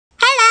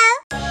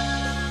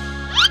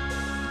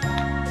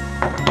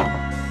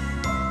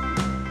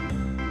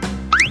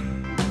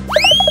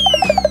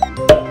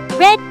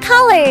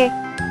color.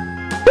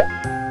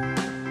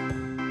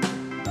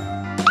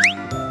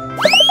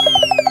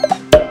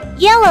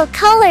 Yellow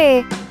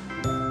color.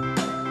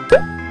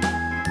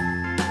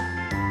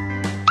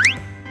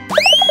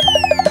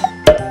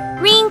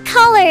 Green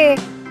color.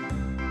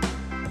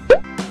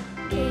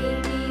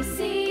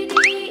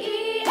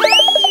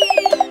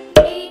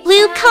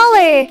 Blue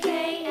color.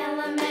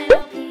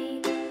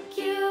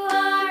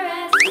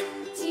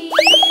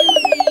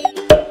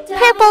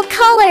 Purple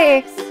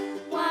color.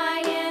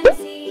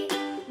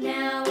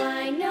 Now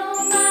I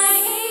know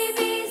my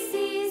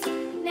ABCs.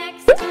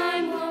 Next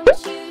time,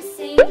 won't you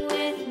sing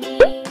with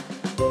me?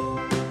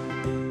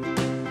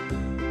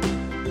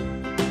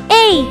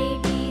 A,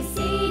 B, C,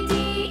 D,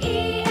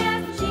 E,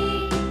 F, G,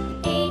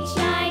 H,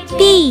 I, J,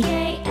 B,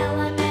 K, L,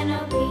 M, N,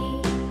 O, P,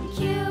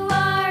 Q,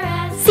 R,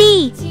 S, C,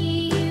 T,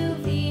 U,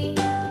 V,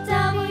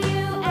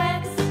 W,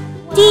 X,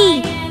 D,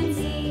 Y, and Z.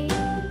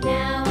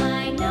 Now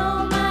I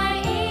know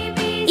my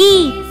ABCs. E,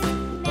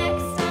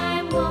 Next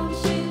time, won't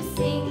you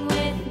sing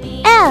with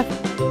me? F,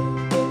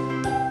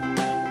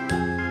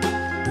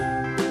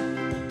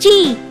 G,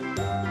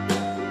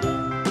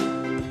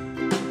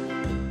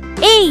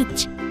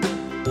 H,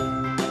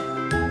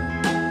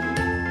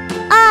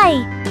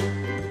 I,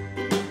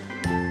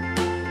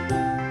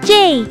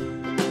 J,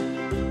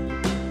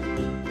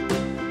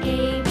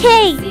 A,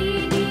 K, B,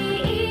 C, D,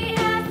 E,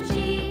 F, G,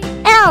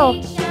 L,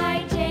 H,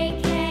 I, J,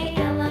 K,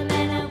 L, M,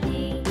 N, O, P,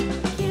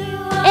 Q,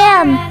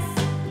 M, R, S,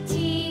 T,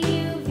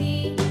 U, V,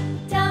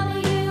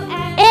 W,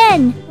 X,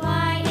 N,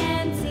 Y,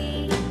 and Z.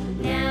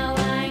 Now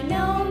I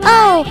know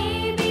O, my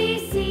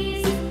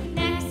ABCs.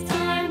 Next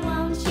time,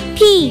 won't you P,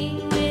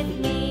 sing with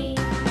me?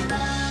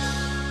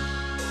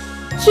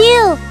 Q,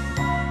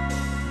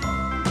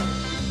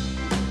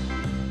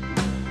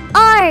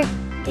 R, A,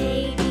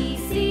 B,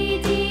 C,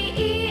 D,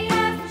 E,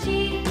 F, G,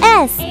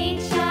 S,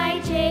 H, I,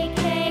 J,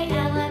 K,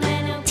 L, M,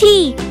 N, O, P,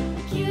 T,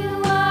 Q,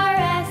 R,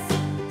 S,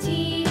 T,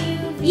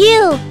 U, V,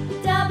 U,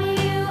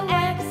 W,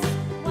 X,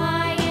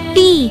 Y, and B,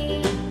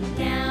 Z.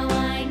 Now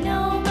I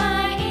know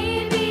my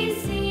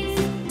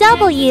ABCs.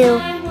 W,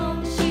 Next time,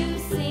 won't you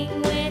sing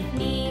with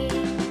me?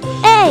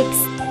 X,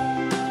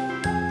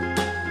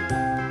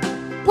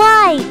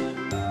 Y,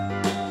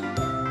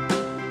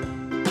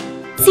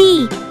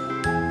 Z,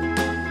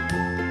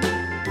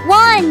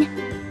 1,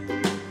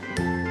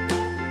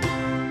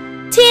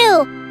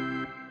 2,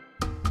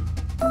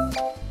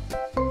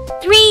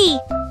 3,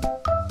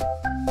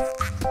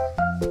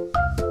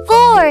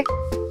 4,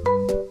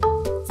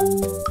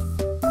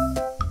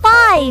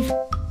 5,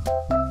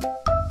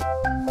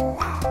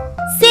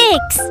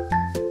 6,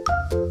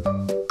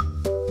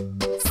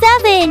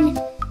 7,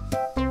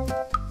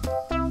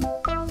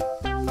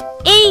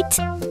 8,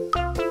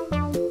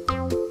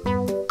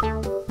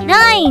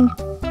 9,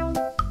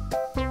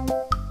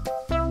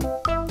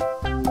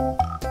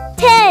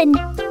 10.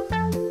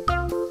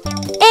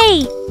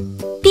 A,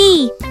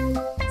 B,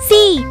 C,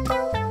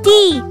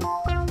 D,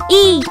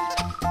 E,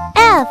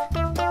 F,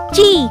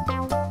 G,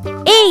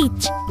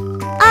 H,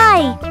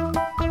 I,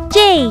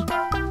 J,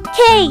 K,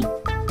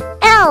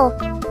 L,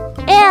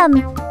 M,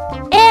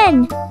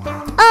 N,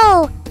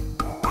 O,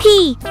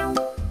 P,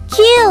 Q,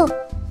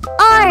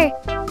 R,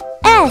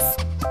 S,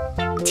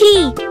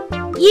 T,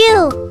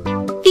 U,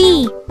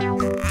 V,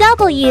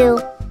 W,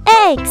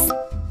 X,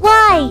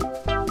 Y,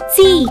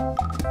 Z.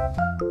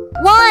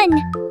 1,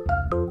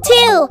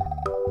 2,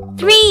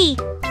 3,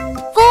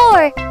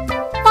 4,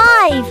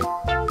 5,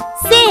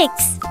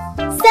 6,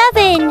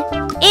 7,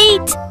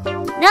 8,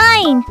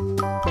 9,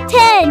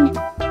 10.